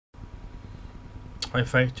Hi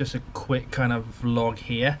folks, just a quick kind of vlog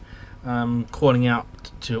here, calling out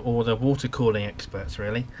to all the water cooling experts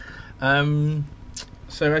really. So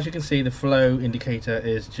as you can see, the flow indicator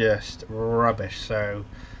is just rubbish. So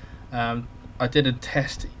I did a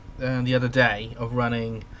test the other day of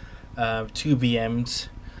running 2 VMs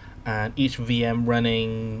and each VM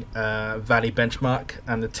running Valley benchmark,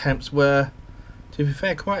 and the temps were, to be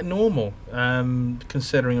fair, quite normal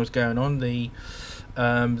considering what's going on. The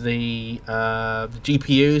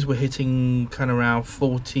GPUs were hitting kind of around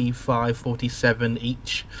 45, 47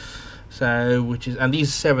 each. So and these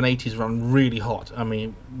 780s run really hot. I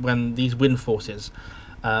mean, when these wind forces,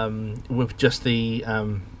 with just the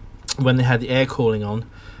when they had the air cooling on,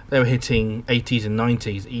 they were hitting 80s and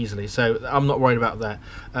 90s easily. So I'm not worried about that.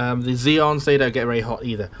 The Xeons, they don't get very hot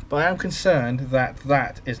either. But I am concerned that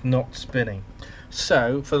that is not spinning.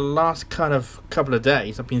 So for the last kind of couple of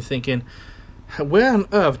days, I've been thinking, where on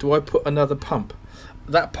earth do I put another pump?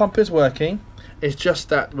 That pump is working. It's just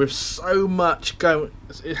that with so much going,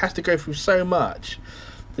 it has to go through so much.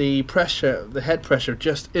 The pressure, the head pressure,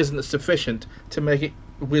 just isn't sufficient to make it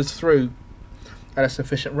whiz through at a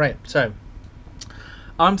sufficient rate. So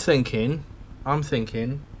I'm thinking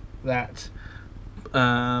that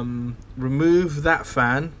remove that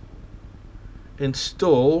fan,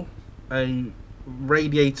 install a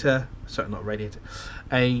radiator. Sorry, not radiator.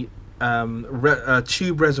 A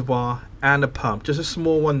tube reservoir and a pump, just a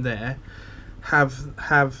small one there. Have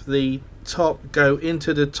the top go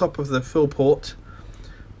into the top of the fill port,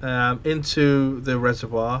 into the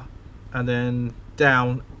reservoir, and then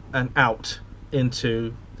down and out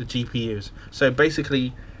into the GPUs. So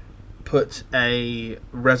basically put a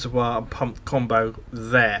reservoir and pump combo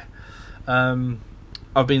there.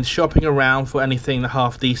 I've been shopping around for anything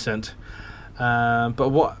half decent,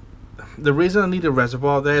 but the reason I need a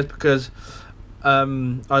reservoir there is because I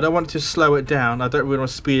don't want to slow it down. I don't really want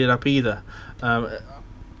to speed it up either.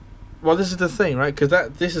 Well, this is the thing, right? Because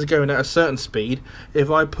this is going at a certain speed. If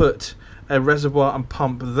I put a reservoir and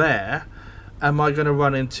pump there, am I going to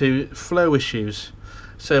run into flow issues?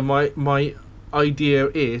 So my idea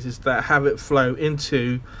is that have it flow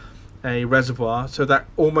into a reservoir, so that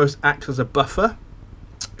almost acts as a buffer,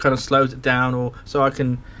 kind of slows it down, or so I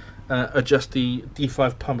can adjust the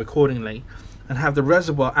D5 pump accordingly, and have the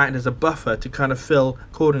reservoir act as a buffer to kind of fill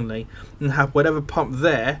accordingly, and have whatever pump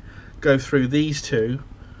there go through these two,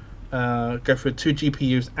 go through 2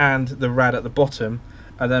 GPUs and the rad at the bottom,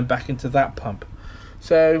 and then back into that pump.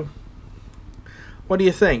 So what do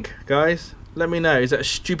you think, guys? Let me know. Is that a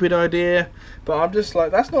stupid idea? But I'm just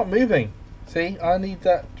like, that's not moving. See, I need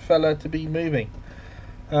that fella to be moving.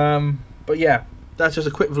 But yeah, that's just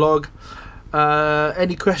a quick vlog.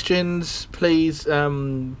 Any questions, please, by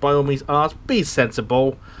all means ask. Be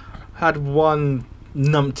sensible. Had one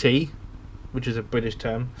numpty, which is a British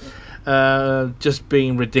term, just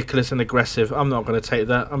being ridiculous and aggressive. I'm not going to take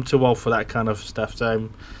that. I'm too old for that kind of stuff. So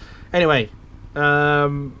anyway,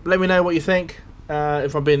 let me know what you think.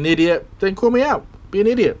 If I'm being an idiot, then call me out. Be an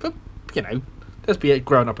idiot, but you know, let's be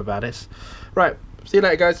grown up about this. Right, see you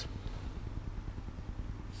later, guys.